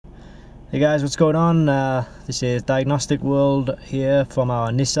Hey guys, what's going on? This is Diagnostic World here from our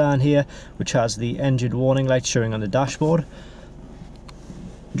Nissan here, which has the engine warning light showing on the dashboard.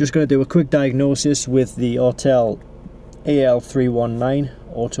 I'm just going to do a quick diagnosis with the Autel AL319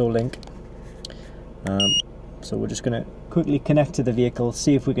 Auto Link. So we're just going to quickly connect to the vehicle,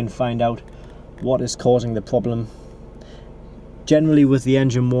 see if we can find out what is causing the problem. Generally with the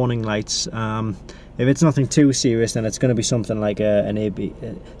engine warning lights, if it's nothing too serious, then it's going to be something like like a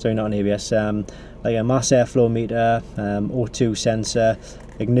mass airflow meter, O2 sensor,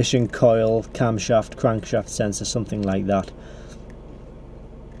 ignition coil, camshaft, crankshaft sensor, something like that.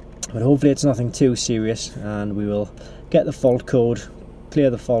 But hopefully it's nothing too serious, and we will get the fault code, clear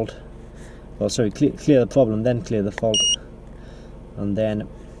the fault, well sorry, clear the problem, then clear the fault, and then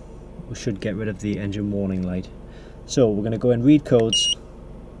we should get rid of the engine warning light. So we're going to go and read codes.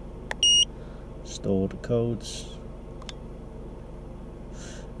 Stored codes,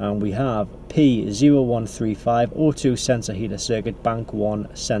 and we have P0135 O2 sensor heater circuit bank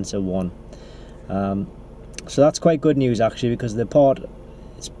 1 sensor 1. So that's quite good news actually, because the part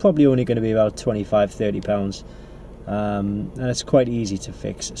is probably only going to be about £25–30, and it's quite easy to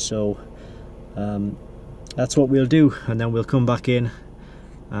fix. So that's what we'll do, and then we'll come back in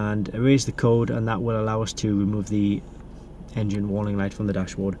and erase the code, and that will allow us to remove the engine warning light from the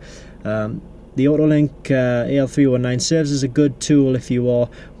dashboard. The AutoLink AL319 serves as a good tool if you are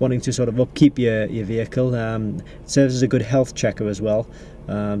wanting to sort of upkeep your vehicle. It serves as a good health checker as well,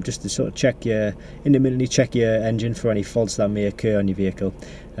 just to sort of intermittently check your engine for any faults that may occur on your vehicle.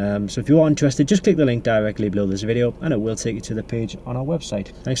 So if you are interested, just click the link directly below this video and it will take you to the page on our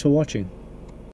website. Thanks for watching.